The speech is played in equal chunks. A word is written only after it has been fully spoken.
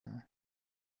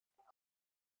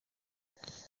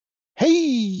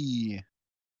Hey,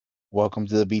 welcome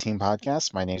to the B Team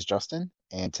Podcast. My name is Justin,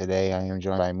 and today I am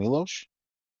joined by Milos,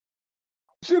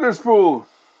 Shitter's fool.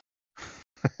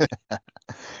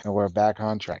 and we're back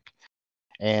on track.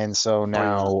 And so Oh yeah.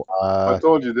 now, I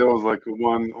told you there was like a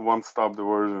one stop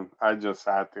diversion. I just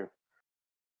had to.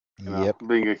 yep.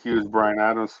 Being a huge Brian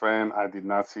Adams fan, I did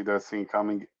not see that scene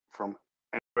coming from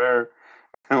anywhere.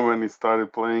 And when he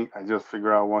started playing, I just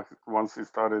figured out once he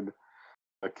started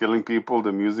killing people,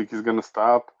 the music is gonna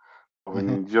stop. When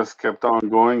Mhm. he just kept on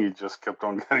going, it just kept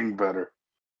on getting better.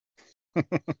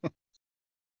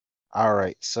 All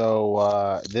right.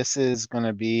 So this is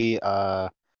gonna be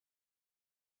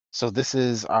this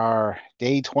is our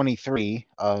day 23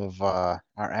 of our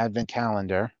Advent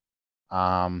calendar.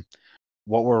 Um,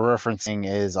 what we're referencing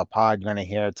is a pod gonna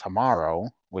hear tomorrow,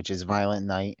 which is Violent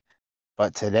Night.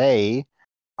 But today,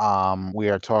 we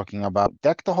are talking about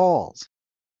Deck the Halls.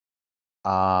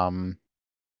 Um,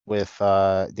 with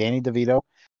Danny DeVito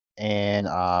and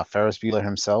Ferris Bueller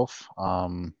himself.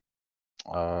 Why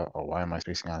am I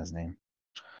spacing on his name?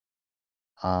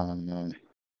 Um,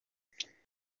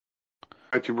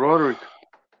 Matthew Broderick.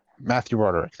 Matthew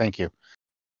Broderick. Thank you.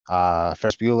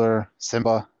 Ferris Bueller,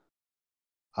 Simba.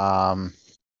 Um,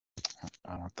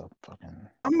 I don't know the fucking name of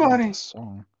the Somebody,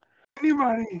 song.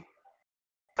 anybody,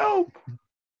 help.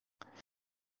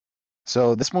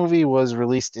 So this movie was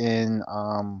released in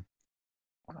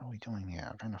what are we doing here?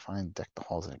 I'm trying to find Deck the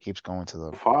Halls and it keeps going to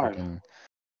the Five fucking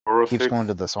or keeps six, going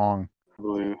to the song. I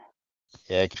believe.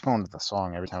 Yeah, it keeps going to the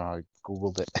song every time I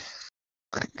Googled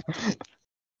it.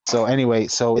 So anyway,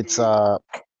 so it's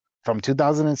from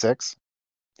 2006.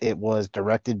 It was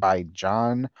directed by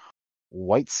John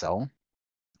Whitesell,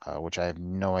 which I have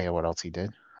no idea what else he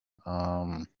did.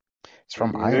 Um, it's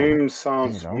from Iowa. Name There you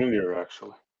sounds go. familiar,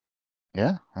 actually.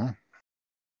 Yeah. Huh.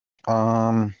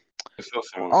 Um. I saw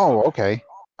someone Oh, stuff. okay.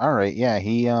 All right. Yeah.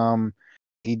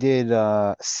 He did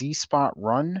C Spot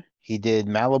Run. He did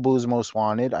Malibu's Most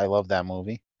Wanted. I love that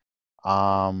movie.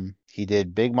 He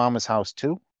did Big Mama's House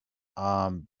too.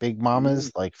 Big Mm.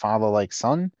 Mama's like Father Like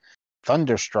Son,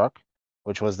 Thunderstruck,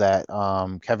 which was that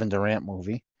Kevin Durant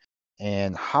movie,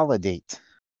 and Holiday,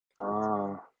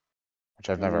 Ah, which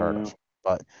I've never heard yeah. of.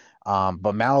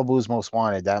 But Malibu's Most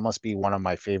Wanted, that must be one of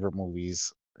my favorite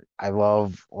movies. I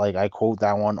love I quote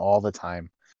that one all the time.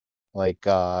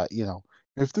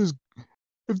 If this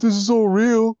is all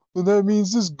real, then that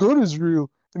means this gun is real.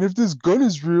 And if this gun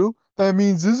is real, that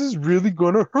means this is really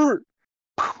gonna hurt.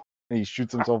 And he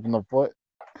shoots himself in the foot.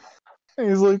 And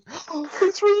he's like, oh,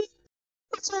 it's real.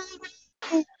 It's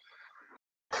real.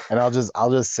 And I'll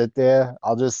just sit there.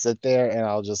 I'll just sit there and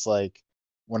I'll just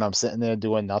when I'm sitting there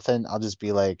doing nothing, I'll just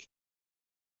be like,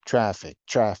 traffic,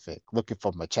 looking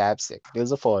for my chapstick.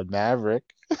 There's a Ford Maverick.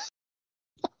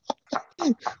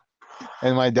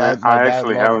 And my I dad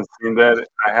actually loved haven't seen that.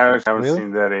 I haven't really?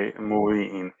 seen that a movie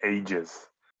in ages.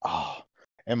 Oh,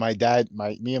 and my dad,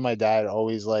 me and my dad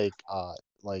always like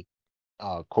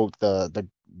quote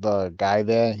the guy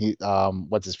there. He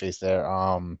what's his face there?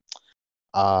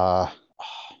 Uh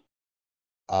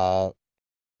uh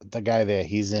the guy there,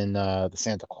 he's in the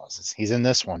Santa Clauses. He's in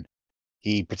this one.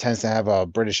 He pretends to have a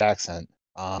British accent.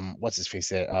 What's his face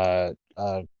there?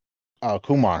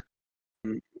 Kumar.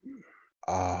 Mm.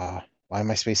 Uh, why am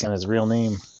I spacing on his real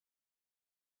name?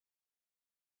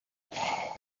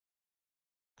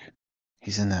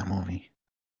 He's in that movie.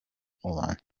 Hold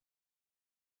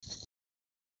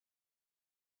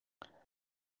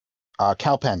on.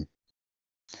 Cal Penn.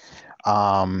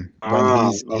 When Ah,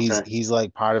 he's okay. he's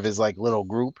like part of his like little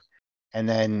group, and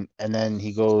then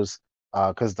he goes,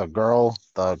 because the girl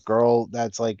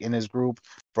that's like in his group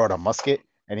brought a musket,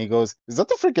 and he goes, "Is that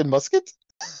the freaking musket?"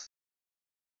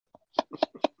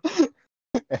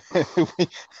 we,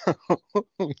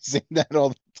 we sing that all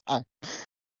the time.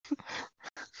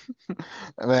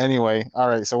 But anyway, all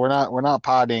right. So we're not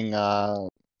potting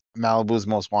Malibu's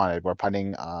Most Wanted. We're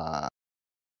potting Deck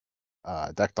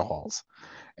the Halls.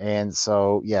 And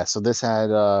so yeah, so this had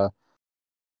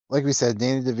like we said,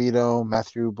 Danny DeVito,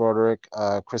 Matthew Broderick,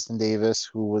 Kristen Davis,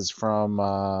 who was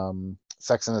from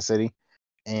Sex and the City,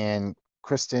 and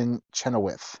Kristen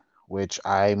Chenoweth, which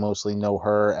I mostly know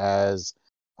her as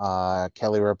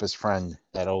Kelly Ripa's friend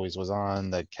that always was on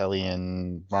the Kelly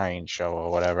and Ryan show or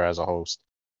whatever as a host,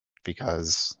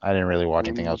 because I didn't really watch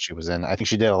anything Mm. else she was in. I think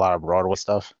she did a lot of Broadway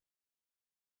stuff,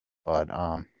 but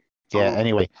yeah. Oh,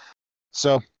 Anyway,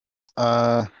 so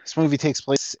this movie takes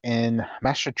place in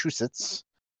Massachusetts,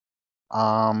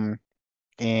 um,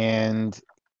 and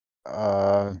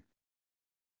uh,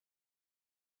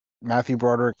 Matthew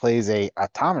Broderick plays a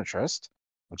optometrist,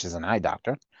 which is an eye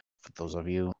doctor. For those of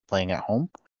you playing at home,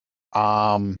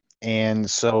 And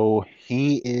so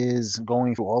he is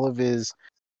going through all of his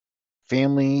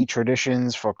family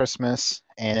traditions for Christmas,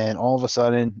 and then all of a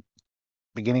sudden,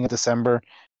 beginning of December,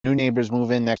 new neighbors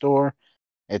move in next door.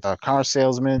 It's a car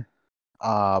salesman,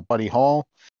 Buddy Hall,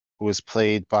 who is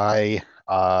played by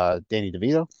Danny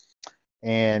DeVito,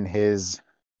 and his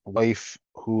wife,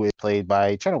 who is played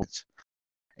by Chenoweth,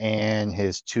 and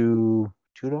his two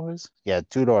daughters. Yeah,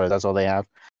 two daughters. That's all they have.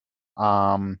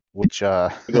 Which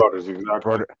Daughters, exactly.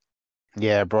 Broder,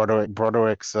 yeah,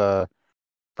 Broderick's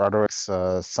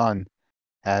son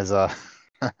has a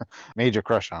major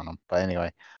crush on him. But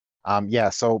anyway, yeah.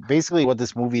 So basically, what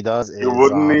this movie does You is,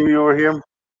 wouldn't name you or him?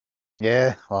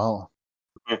 yeah. Well,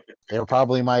 they were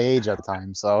probably my age at the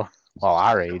time, so well,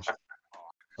 our age,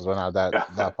 because we're not Yeah.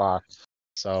 that far.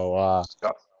 So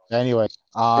Yeah. anyway,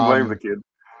 Don't blame the um, kid.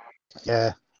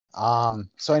 yeah.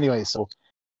 So anyway, so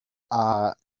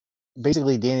uh,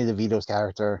 basically, Danny DeVito's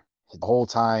character, the whole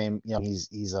time,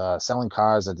 he's selling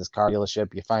cars at this car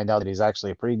dealership. You find out that he's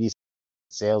actually a pretty decent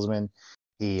salesman.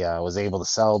 He was able to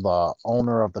sell the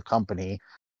owner of the company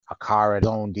a car at his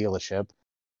own dealership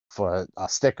for a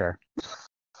sticker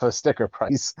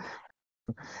price.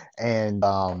 And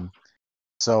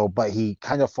so, but he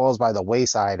kind of falls by the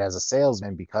wayside as a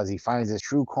salesman because he finds his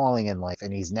true calling in life,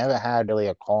 and he's never had really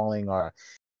a calling, or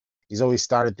he's always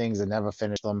started things and never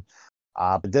finished them.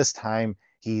 But this time,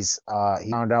 he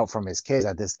found out from his kids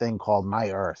that this thing called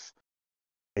My Earth,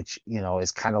 which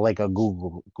is kind of like a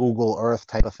Google Earth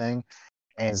type of thing.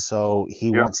 And so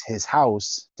he Yeah. wants his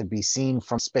house to be seen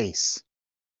from space.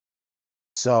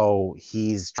 So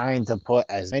he's trying to put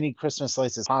as many Christmas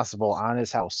lights as possible on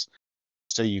his house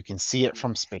so you can see it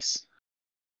from space.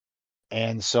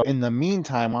 And so in the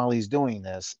meantime, while he's doing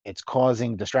this, it's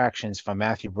causing distractions for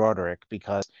Matthew Broderick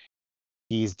because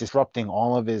he's disrupting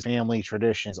all of his family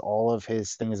traditions, all of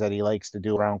his things that he likes to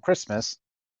do around Christmas.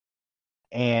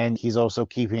 And he's also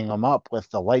keeping them up with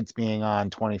the lights being on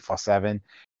 24/7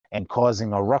 and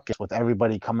causing a ruckus with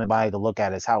everybody coming by to look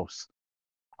at his house.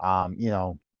 Um, you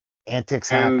know,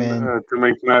 Antics And happen. to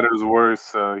make matters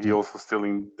worse, he Y- also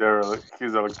stealing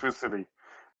his electricity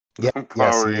Yep, to yes,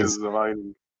 power he is. his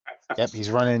lighting. Yep,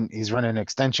 he's running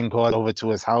extension cord over to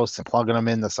his house and plugging them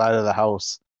in the side of the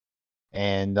house.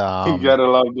 And You gotta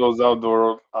love those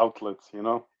outdoor outlets, you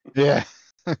know. yeah,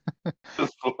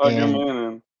 Just plug them and in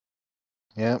and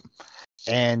yeah,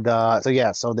 and so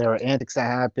yeah, so there are antics that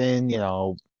happen.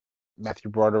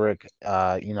 Matthew Broderick,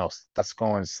 that's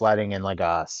going sledding in like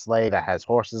a sleigh that has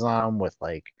horses on 'em with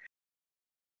like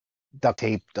duct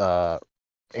taped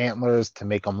antlers to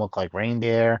make them look like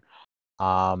reindeer.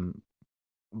 Um,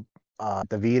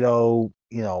 DeVito,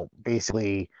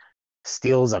 basically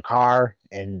steals a car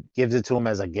and gives it to him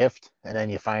as a gift, and then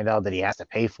you find out that he has to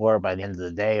pay for it by the end of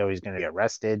the day, or he's going to get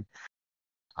arrested.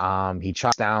 He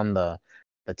chops down the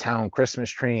town Christmas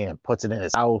tree and puts it in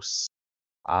his house.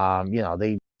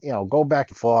 They go back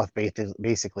and forth,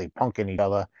 basically punking each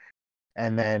other,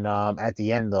 and then at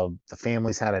the end, the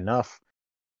family's had enough,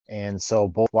 and so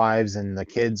both wives and the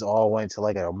kids all went to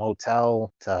like a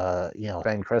motel to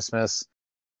spend Christmas,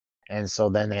 and so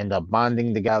then they end up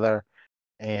bonding together,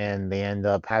 and they end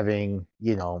up having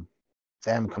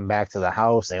them come back to the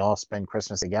house. They all spend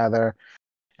Christmas together.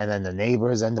 And then the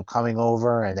neighbors end up coming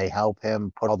over and they help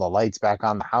him put all the lights back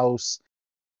on the house.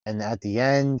 And at the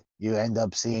end, you end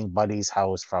up seeing Buddy's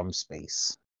house from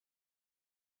space.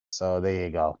 So there you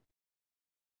go.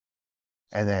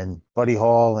 And then Buddy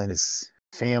Hall and his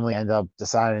family end up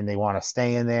deciding they want to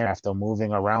stay in there after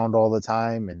moving around all the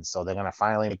time. And so they're going to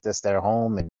finally make this their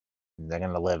home and they're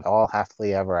going to live all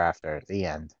happily ever after at the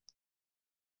end.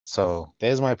 So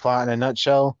there's my plot in a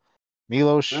nutshell.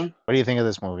 Milos, yeah. what do you think of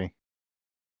this movie?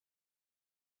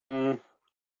 Mm.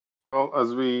 Well,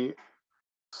 as we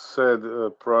said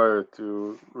prior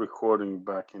to recording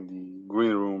back in the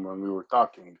green room when we were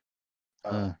talking,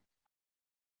 uh, Mm,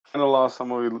 kind of lost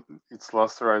some of its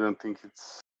luster. I don't think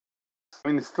it's. I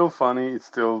mean, it's still funny. It's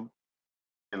still,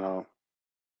 you know,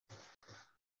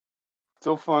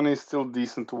 still funny. Still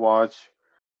decent to watch.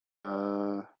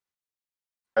 Uh,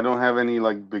 I don't have any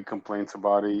like big complaints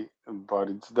about it, but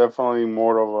it's definitely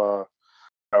more of a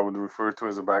I would refer to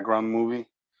as a background movie.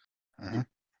 You mhm.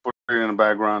 put it in the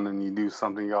background and you do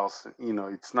something else. You know,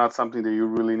 it's not something that you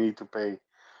really need to pay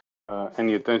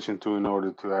any attention to in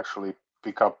order to actually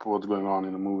pick up what's going on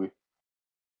in the movie.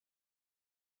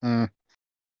 Mm.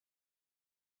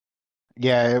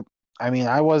 Yeah, I mean,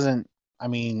 I wasn't. I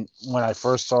mean, when I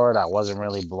first saw it, I wasn't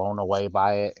really blown away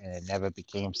by it, and it never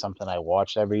became something I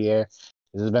watched every year.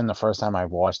 This has been the first time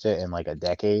I've watched it in like a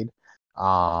decade.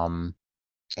 Um,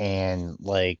 and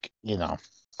like,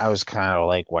 I was kind of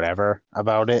like whatever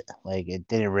about it. Like it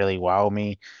didn't really wow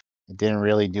me. It didn't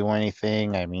really do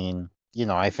anything. I mean,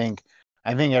 I think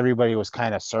everybody was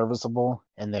kind of serviceable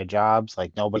in their jobs.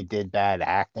 Like nobody did bad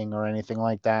acting or anything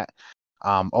like that.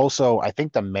 Also, I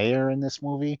think the mayor in this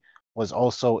movie was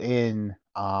also in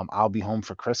I'll Be Home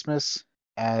for Christmas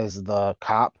as the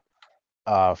cop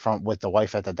from with the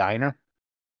wife at the diner.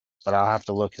 But I'll have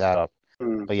to look that up.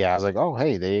 Hmm. But yeah, I was like, oh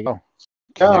hey, there you go.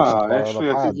 Connections Yeah, to all the actually,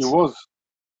 I think he pods. was.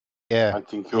 Yeah. I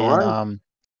think you're And right.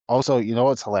 also, you know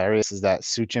what's hilarious is that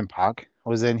Suchin Pak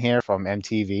was in here from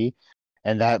MTV,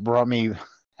 and that brought me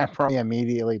that brought me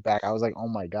immediately back. I was like, oh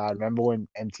my God, remember when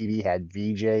MTV had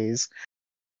VJs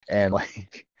and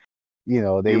like, they You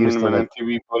used mean to when like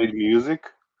MTV played music?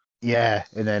 yeah,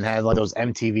 and then had like those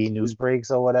MTV news breaks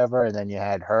or whatever, and then you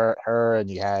had her and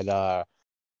you had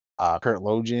Kurt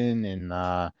Logan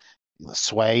and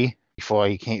Sway before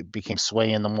he became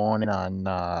Sway in the morning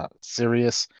on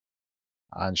Sirius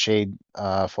on Shade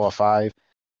 4 or 5.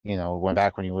 Went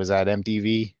back when he was at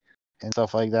MTV and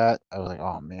stuff like that. I was like,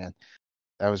 oh man,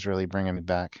 that was really bringing me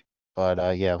back.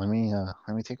 But yeah, let me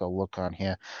take a look on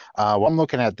here. While I'm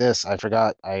looking at this, I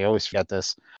forgot. I always forget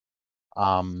this.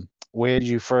 Where did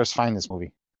you first find this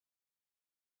movie?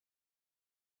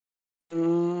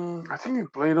 I think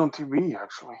it played on TV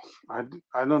actually.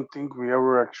 I don't think we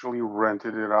ever actually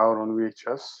rented it out on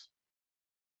VHS.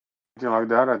 Anything like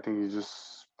that. I think it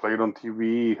just played on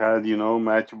TV. It had,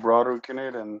 Matthew Broderick in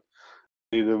it and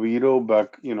Danny DeVito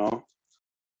back,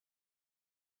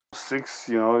 six,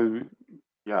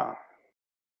 yeah,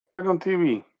 played on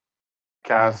TV. Yeah.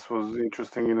 Cast was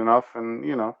interesting enough, and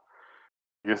I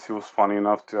guess he was funny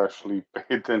enough to actually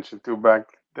pay attention to back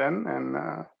then.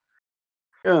 And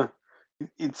yeah,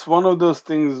 it's one of those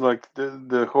things like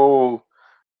the whole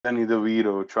Danny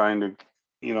DeVito trying to,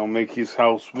 make his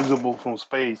house visible from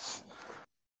space.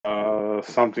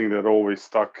 Something that always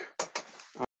stuck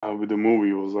with the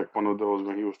movie was like one of those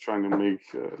when he was trying to make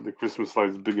the Christmas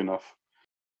lights big enough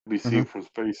to be hmm seen from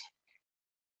space.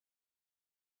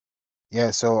 Yeah,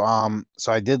 so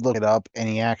I did look it up, and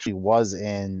he actually was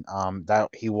in that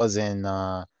he was in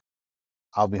I'll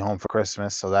Be Home for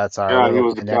Christmas, so that's our Yeah, he little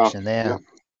was the cop. connection Yeah, there.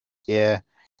 Yeah.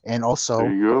 And there also,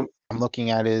 you go. I'm looking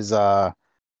at his uh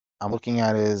I'm looking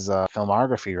at his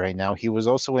filmography right now. He was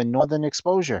also in Northern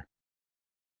Exposure,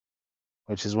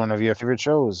 which is one of your favorite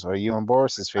shows, or you and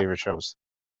Boris's favorite shows.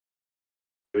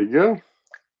 There you go.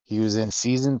 He was in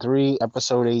season 3,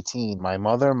 episode 18, My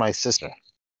Mother, My Sister.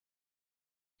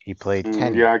 He played Yeah,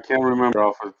 Kenny, I can't remember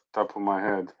off the top of my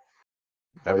head,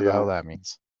 but whatever the yeah, hell that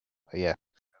means. But yeah.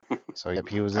 So yep,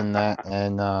 he was in that,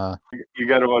 and you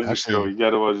gotta watch the show. actually, You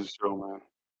gotta watch the show, man.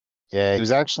 yeah, he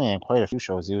was actually in quite a few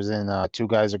shows. He was in Two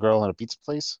Guys, a Girl, and a Pizza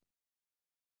Place.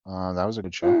 That was a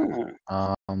good show.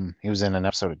 Yeah. He was in an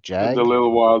episode of The Jag.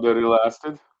 little while that it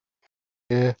lasted.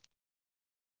 Yeah.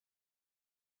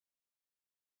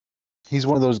 He's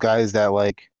one of those guys that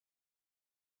like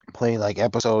play like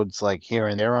episodes like here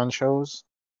and there on shows.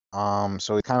 So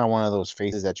he's kind of one of those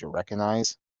faces that you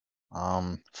recognize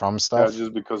from Yeah, stuff.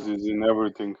 just because he's in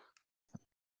everything.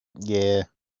 Yeah.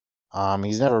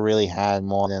 He's never really had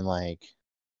more than like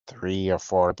 3 or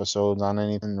 4 episodes on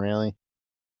anything really.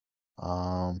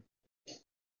 Um,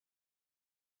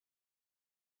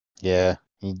 yeah,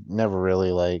 he never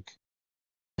really like,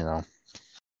 you know,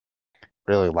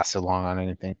 really lasted long on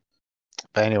anything.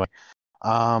 But anyway,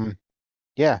 um,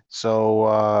 yeah,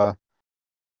 so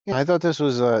yeah, I thought this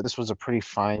was a pretty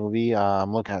fine movie.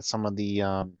 I'm looking at some of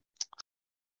the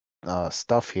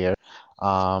stuff here.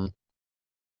 Um,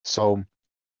 so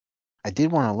I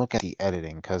did want to look at the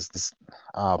editing because this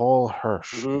Paul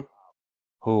Hirsch, Hmm.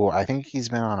 who I think he's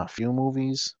been on a few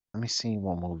movies. Let me see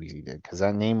what movies he did because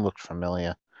that name looked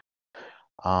familiar.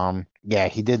 Yeah,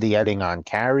 he did the editing on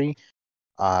Carrie,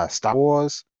 Star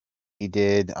Wars. He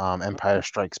did Empire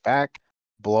Strikes Back,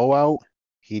 Blowout.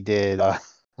 He did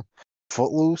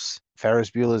Footloose,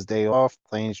 Ferris Bueller's Day Off,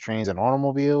 Planes, Trains, and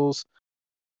Automobiles.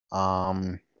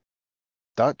 Um,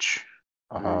 Dutch.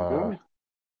 There you Uh, go.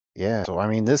 yeah. So I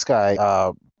mean, this guy,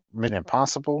 Mission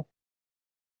Impossible.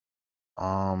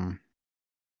 Um,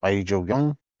 Mighty Joe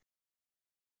Young.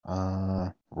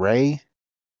 Ray.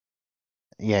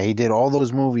 Yeah, he did all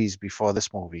those movies before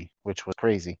this movie, which was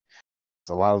crazy.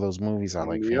 A lot of those movies are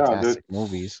like Yeah, fantastic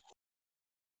movies.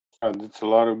 that's a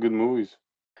lot of good movies.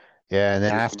 Yeah, and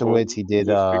then Just about afterwards he did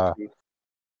just fiction.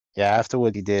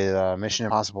 Mission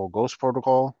Impossible Ghost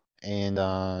Protocol and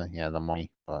yeah, The Mummy.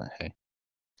 But hey,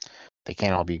 they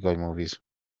can't all be good movies.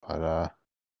 But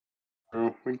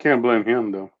We can't blame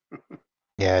him though.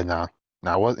 yeah, no.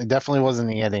 No, it definitely wasn't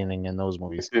the editing in those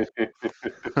movies.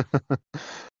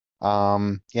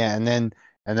 Yeah, and then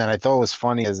And then I thought was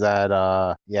funny is that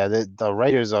yeah, the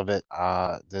writers of it,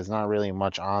 there's not really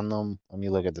much on them. Let me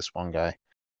look at this one guy.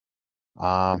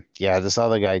 Yeah, this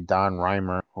other guy, Don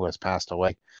Reimer, who has passed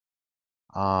away.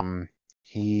 Um,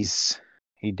 he's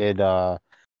he did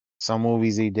some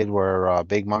movies he did were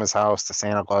Big Mama's House, The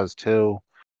Santa Claus 2,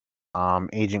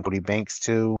 Agent Cody Banks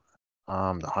 2,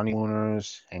 The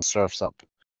Honeymooners, and Surfs Up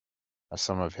are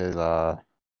some of his I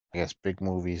guess big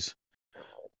movies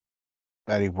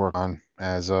that he worked on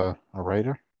as a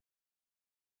writer.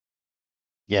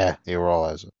 Yeah, they were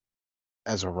all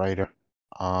as a writer.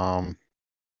 Um,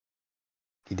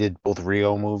 he did both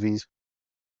Rio movies,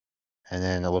 and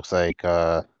then it looks like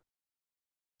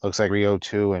Rio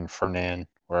 2 and Fernand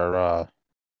were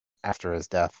after his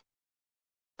death.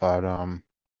 But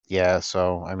yeah,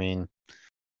 so I mean,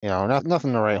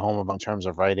 nothing to write home about in terms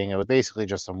of writing. It was basically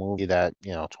just a movie that,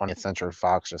 20th Century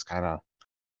Fox just kind of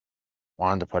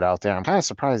wanted to put out there. I'm kind of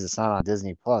surprised it's not on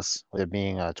Disney Plus, with it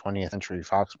being a 20th Century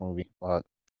Fox movie, but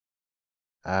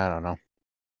I don't know.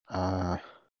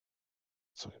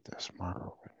 Let's look at this. Mark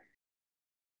Irwin.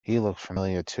 He looked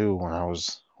familiar too when I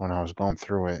was going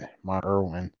through it. Mark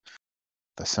Irwin,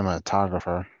 the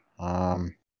cinematographer.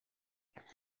 Um,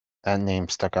 that name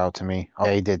stuck out to me.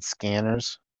 Oh, he did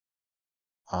Scanners,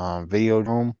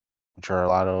 Videodrome, which are a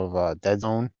lot of Dead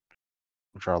Zone,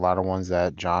 which are a lot of ones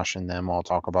that Josh and them all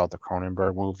talk about, the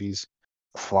Cronenberg movies.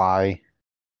 Fly.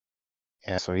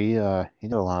 Yeah, so he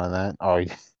did a lot of that. Oh, he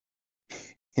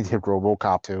did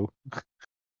RoboCop too.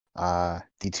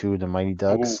 D2 The Mighty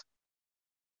Oh, Ducks.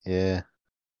 Yeah.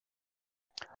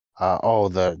 Oh,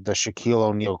 the Shaquille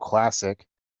O'Neal classic,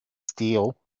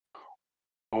 Steel.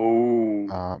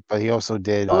 oh, But he also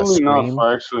did funnily enough, Scream.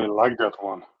 I actually like that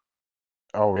one.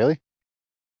 Oh, really?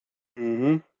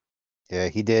 Mm-hmm. Yeah,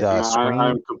 he did And Scream.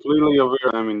 I'm completely aware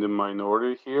I'm in the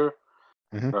minority here,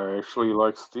 Hmm. but I actually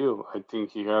like Steel. I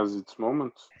think he has its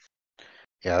moments.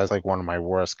 Yeah, that's like one of my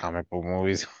worst comic book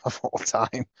movies of all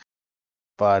time.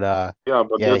 But Yeah,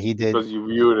 but yeah, that's he did. because you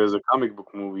view it as a comic book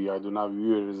movie. I do not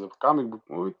view it as a comic book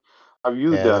movie. I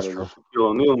view Yeah, that that's as a true. Shaquille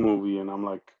O'Neal movie, and I'm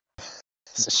like,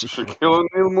 It's a Shaquille Shaquille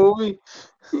O'Neal. O'Neal movie?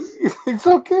 It's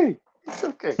okay. It's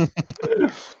okay.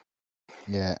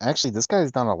 Yeah, actually, this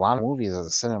guy's done a lot of movies as a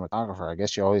cinematographer. I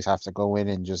guess you always have to go in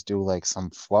and just do like some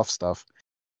fluff stuff.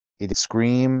 He did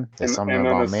Scream. There's something And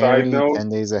on about a side Mary. note, 10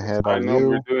 Days Ahead I About know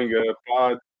we're You. doing a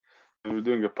pod. We're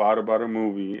doing a pod about a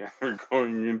movie, and we're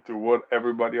going into what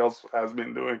everybody else has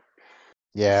been doing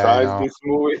Yeah, I besides know. this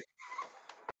movie.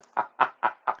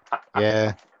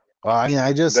 Yeah. Well, I mean,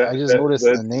 I just That I just that noticed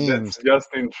the that's names.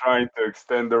 Justin trying to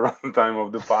extend the runtime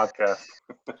of the podcast.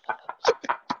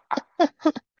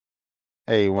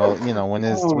 Hey, well, when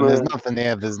there's Oh when there's man. nothing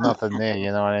there, there's nothing there.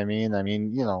 You know what I mean? I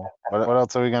mean, what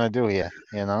else are we gonna do here?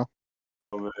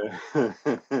 Oh, man.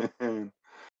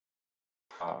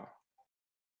 uh,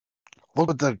 Look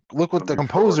what the be forward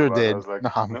composer about it. I did. was like,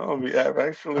 No, no, we have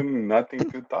actually nothing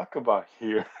to talk about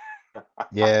here.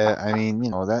 yeah, I mean,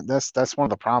 that's one of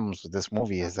the problems with this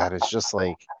movie is that it's just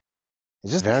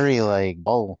very like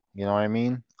dull. You know what I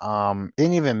mean?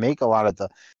 Didn't even make a lot of the.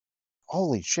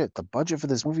 Holy shit! The budget for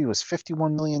this movie was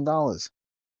 $51 million. That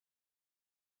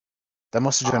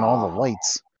must have just been all the Ah,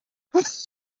 lights.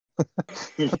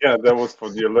 yeah, that was for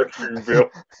the electric bill.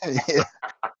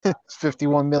 Yeah,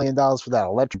 $51 million for that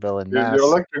electric bill in The mass.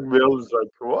 electric bill is like,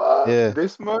 what? Yeah,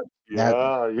 This much? Nat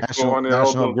Yeah, you National want it all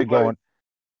National those Grid lights.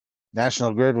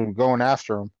 would be going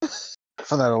after him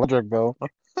for that electric bill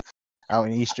out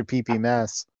in Easter PP,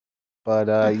 Mass.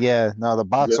 But yeah, no, the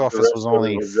box The office rest was of it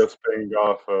only was just paying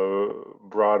off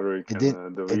Broderick it and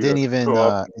didn't it DeVito didn't to even show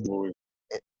up in the movie.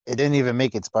 it didn't even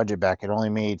make its budget back. It only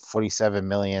made 47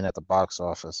 million at the box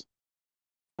office.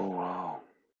 Oh, wow.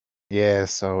 Yeah,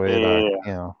 so it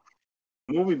Yeah.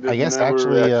 Movie I that guess never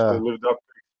actually actually lived up to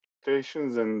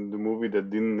expectations and the movie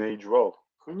that didn't age well.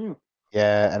 Who knew?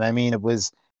 yeah, and I mean it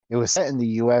was set in the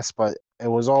US, but it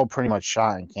was all pretty much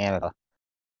shot in Canada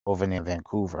over near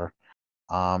Vancouver.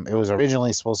 It was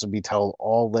originally supposed to be titled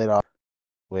All Lit Up,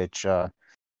 which I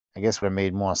guess would have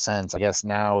made more sense. I guess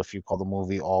now if you call the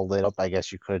movie All Lit Up, I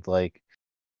guess you could like,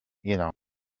 you know,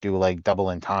 do like double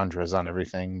entendres on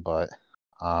everything, but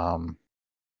um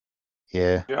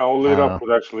yeah, Yeah, All I Lit don't Up know.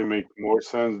 would actually make more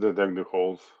sense than Deck the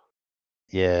Halls.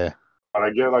 Yeah, But I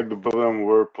get like the both of them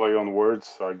were play on words,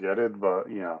 so I get it. But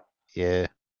yeah, yeah.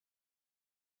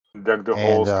 Deck the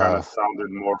And Halls kind of sounded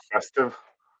more festive.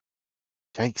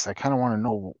 yikes, I kind of want to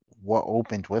know what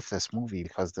opened with this movie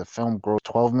because the film grossed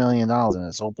 $12 million in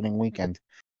its opening weekend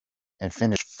and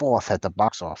finished fourth at the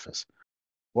box office.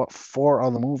 What four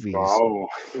other movies Wow.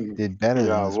 did better than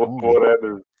Yeah, this what movie?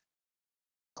 others?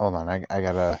 Hold on, I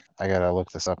gotta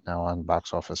look this up now on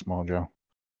Box Office Mojo.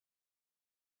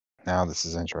 Now this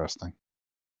is interesting.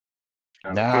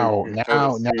 Now, Instead of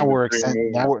now, now seeing the we're three extend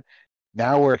movies.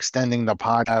 now we're extending the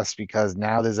podcast because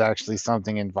now there's actually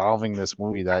something involving this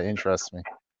movie that interests me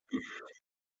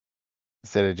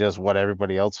instead of just what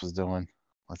everybody else was doing.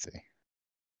 Let's see.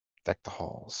 Deck the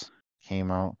Halls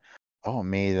came out. Oh, it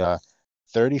made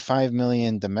 35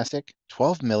 million domestic,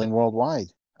 12 million worldwide,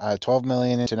 12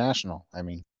 million international. I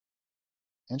mean,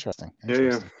 interesting, Yeah, yeah.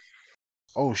 interesting.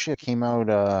 Oh shit, it came out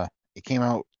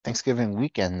Thanksgiving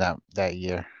weekend that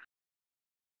year.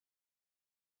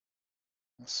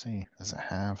 Let's see. Does it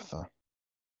have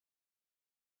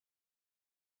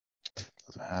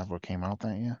what came out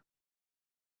that year?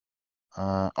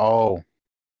 Oh,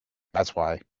 that's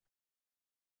why.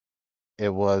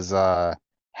 It was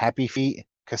Happy Feet,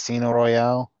 Casino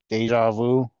Royale, Deja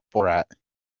Vu, Borat.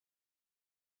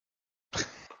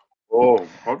 Oh,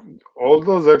 all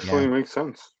those actually Yeah. make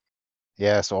sense.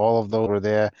 Yeah, so all of those were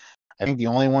there. I think the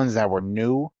only ones that were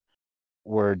new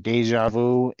were Deja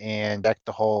Vu and Deck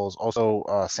the Halls. Also,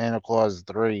 Santa Claus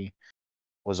 3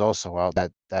 was also out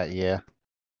that year.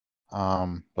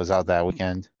 Was out that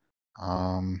weekend.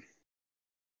 Um,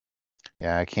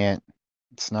 yeah, I can't.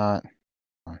 It's not.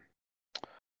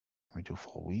 We do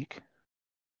full week.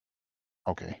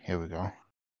 Okay, here we go.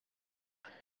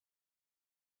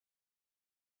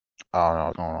 Oh no,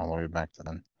 it's going all the way back to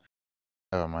then.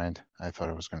 Never mind. I thought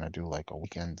it was gonna do like a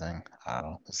weekend thing. I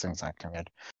don't know. This thing's not coming.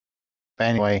 But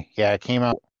anyway, yeah, it came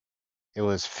out. It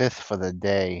was fifth for the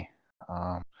day.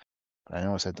 Um, but I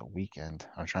know it's at the weekend.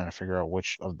 I'm trying to figure out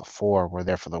which of the four were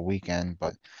there for the weekend,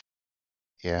 but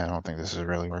yeah, I don't think this is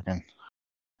really working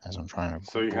as I'm trying to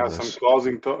So you Google have some this.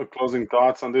 closing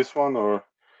thoughts on this one, or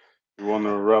you want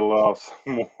to rattle off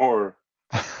some more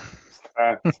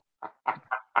stats?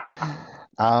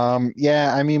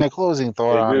 Yeah, I mean, my closing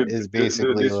thought Hey, on it dude, is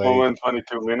basically this one like, went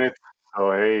 22 minutes.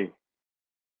 So hey,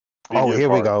 did oh, your here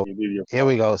we part. go. You did your Here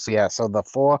part. we go. So yeah, so the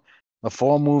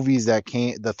three movies that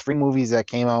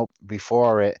came out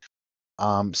before it.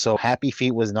 So Happy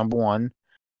Feet was number one.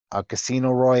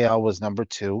 Casino Royale was number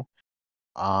two.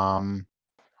 Um,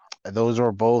 those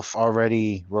were both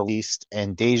already released,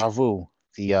 and Deja Vu,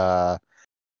 the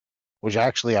which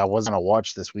actually I was gonna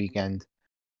watch this weekend,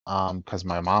 because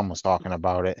my mom was talking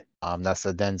about it. That's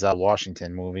the Denzel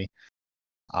Washington movie.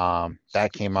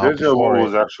 That came out Deja before Vu it.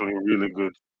 was actually really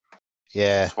good. As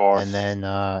Yeah, far and as then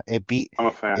I'm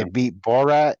a fan. it beat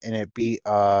Borat and it beat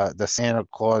the Santa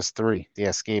Claus 3, the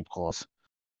Escape Clause,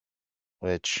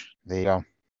 which there you go.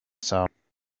 So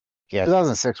yeah,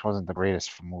 2006 wasn't the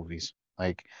greatest for movies.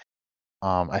 Like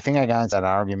I think I got into that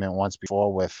argument once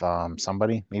before with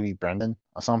somebody, maybe Brendan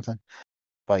or something.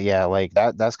 But yeah, like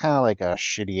that's kind of like a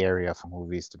shitty area for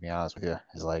movies, to be honest with you.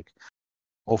 Is like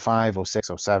oh 05, oh 06,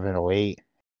 oh 07, oh 08.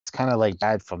 It's kind of like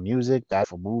bad for music, bad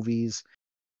for movies,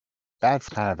 bad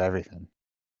for kind of everything.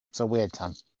 It's a weird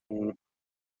time. Mm.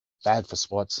 Bad for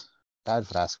sports, bad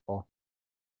for basketball.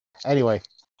 Anyway,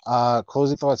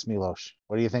 closing thoughts, Milos.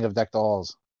 What do you think of Deck the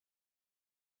Halls?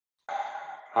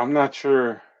 I'm not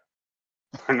sure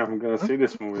when I'm gonna see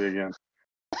this movie again.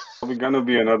 Probably gonna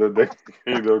be another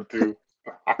decade or two.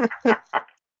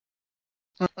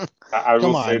 I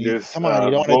will say this: Come on,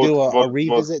 you don't want to do a both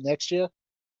revisit next year?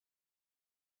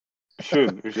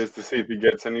 should just to see if it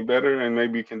gets any better, and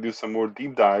maybe you can do some more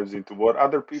deep dives into what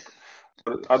other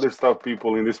stuff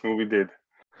people in this movie did.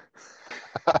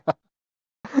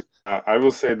 I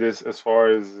will say this: as far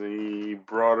as the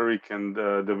Broderick and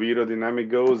the Vito dynamic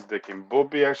goes, they can both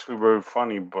be actually very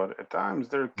funny, but at times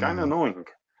they're kind of Hmm. annoying.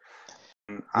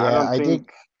 And I Yeah, don't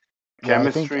think yeah,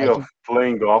 chemistry I of think,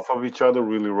 playing off of each other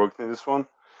really worked in this one,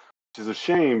 which is a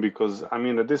shame because I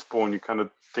mean, at this point, you kind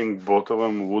of think both of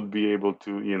them would be able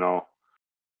to,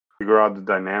 figure out the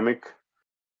dynamic.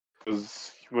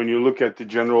 Because when you look at the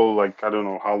general, like, I don't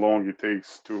know how long it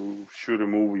takes to shoot a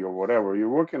movie or whatever, you're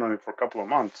working on it for a couple of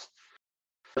months.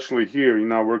 Especially here, you're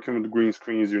not working with green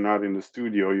screens, you're not in the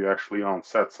studio, you're actually on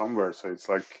set somewhere. So it's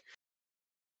like,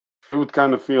 you would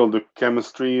kind of feel the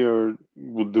chemistry or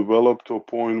would develop to a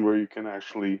point where you can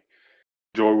actually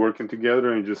enjoy working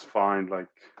together and just find, like,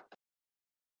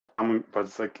 I mean, but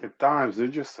it's like at times they're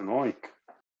just annoying.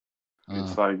 mm,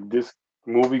 It's like this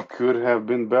movie could have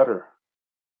been better.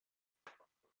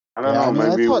 I don't yeah, I know. mean,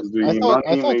 Maybe it was the I money. thought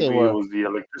they Maybe it were. was the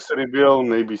electricity bill.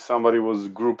 Maybe somebody was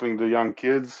grouping the young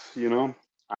kids. I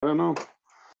don't know.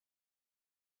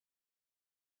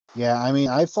 Yeah, I mean,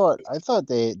 I thought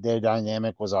their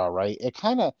dynamic was all right. It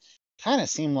kind of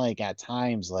seemed like at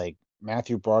times like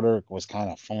Matthew Broderick was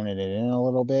kind of phoning it in a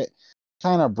little bit.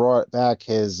 Kind of brought back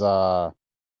his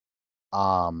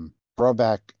brought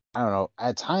back. I don't know.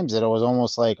 At times, it was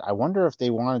almost like I wonder if they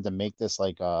wanted to make this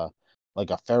like a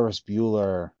Ferris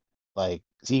Bueller like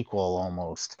sequel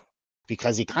almost,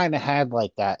 because he kind of had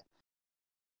like that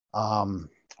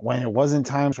when it wasn't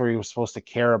times where he was supposed to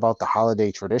care about the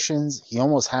holiday traditions, he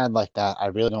almost had like that I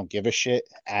really don't give a shit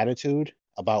attitude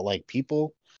about like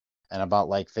people and about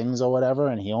like things or whatever,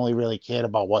 and he only really cared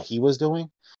about what he was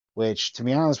doing, which to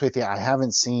be honest with you, I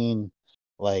haven't seen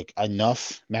like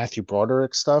enough Matthew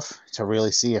Broderick stuff to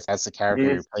really see if that's the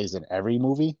character he Mhm. plays in every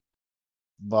movie.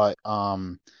 But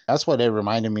that's what it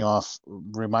reminded me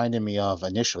of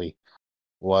initially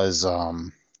was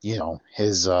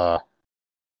his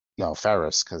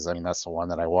Ferris, because I mean that's the one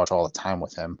that I watch all the time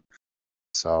with him.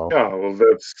 So Yeah, well,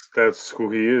 that's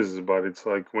who he is. But it's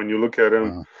like when you look at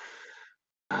him,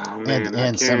 uh, oh and man,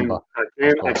 and Simba, of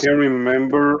I course. can't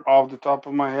remember off the top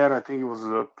of my head. I think it was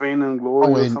Pain and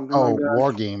Glory or something like that.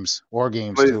 War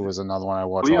Games Plays, too was another one I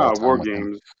watch well, all the yeah, War time with him.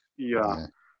 Games. Yeah,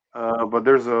 Yeah. but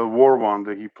there's a war one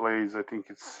that he plays. I think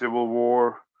it's Civil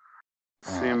War.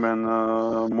 Uh, Sim and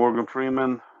Morgan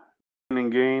Freeman, Pain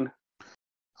and Gain,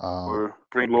 oh, or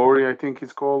Pain and Glory, I think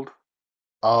it's called.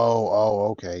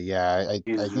 okay. Yeah, I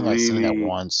He's think I seen that really,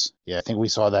 once. Yeah, I think we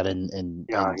saw that yeah, in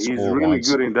he's school really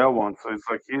once. good in that one. So it's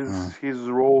like Uh, his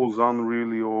roles aren't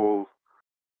really all,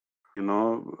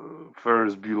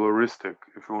 Ferris Buelleristic,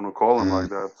 if you want to call him uh, like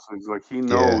that. So it's like he yeah.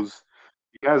 knows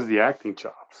he has the acting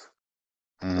chops.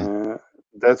 Uh, Uh,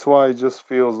 that's why it just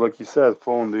feels like you said,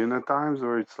 phoned in at times,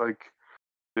 where it's like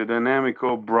the dynamic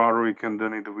of Broderick and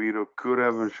Danny DeVito could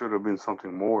have and should have been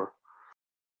something more.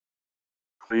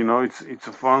 It's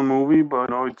a fun movie, but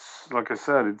it's like I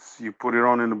said, it's you put it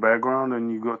on in the background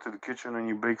and you go to the kitchen and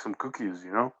you bake some cookies.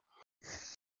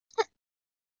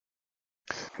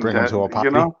 Bring him That to a you party.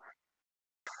 know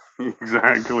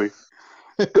exactly.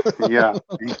 Yeah,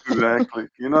 exactly.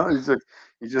 It's like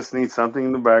you just need something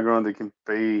in the background they can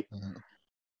pay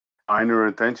minor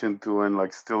attention to and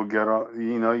like still get out.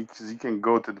 Because you can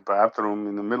go to the bathroom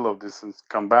in the middle of this and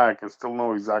come back and still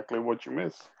know exactly what you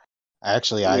missed.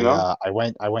 Actually, You know, I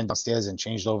went downstairs and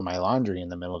changed over my laundry in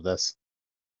the middle of this.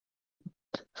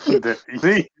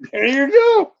 see, there you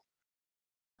go.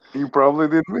 You probably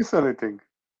didn't miss anything.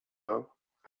 So.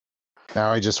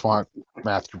 Now I just want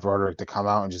Matthew Broderick to come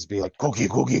out and just be like, "Cookie,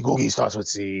 cookie, cookie starts with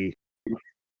C."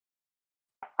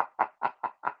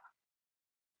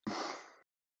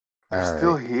 You're All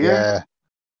still right. here? Yeah.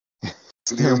 The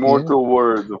Still here. immortal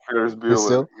words of Ferris We're Bueller.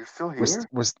 still You're still here?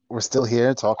 we're still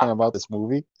here talking about this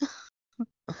movie.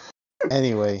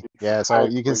 Anyway, yeah, so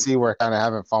you can Exactly. see we're kind of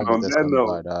having fun And with on this that one,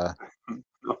 note, but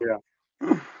oh, yeah.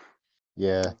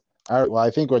 yeah. All right, well, I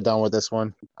think we're done with this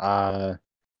one. Yeah.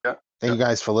 Thank Yeah. you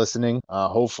guys for listening.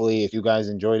 Hopefully if you guys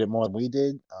enjoyed it more than we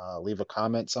did, leave a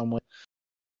comment somewhere.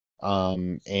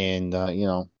 And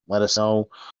let us know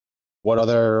what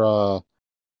other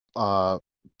uh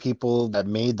people that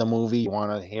made the movie you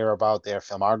want to hear about their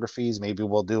filmographies. Maybe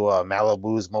we'll do a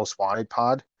Malibu's Most Wanted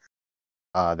pod.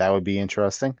 That would be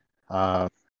interesting. Uh,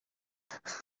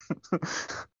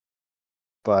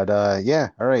 but yeah,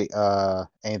 all right.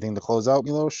 Anything to close out,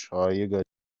 Milos? Or are you good?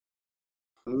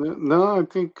 No, I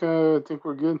think we're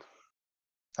good.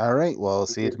 All right. Well, I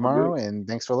see you think we're good. tomorrow, and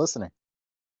thanks for listening.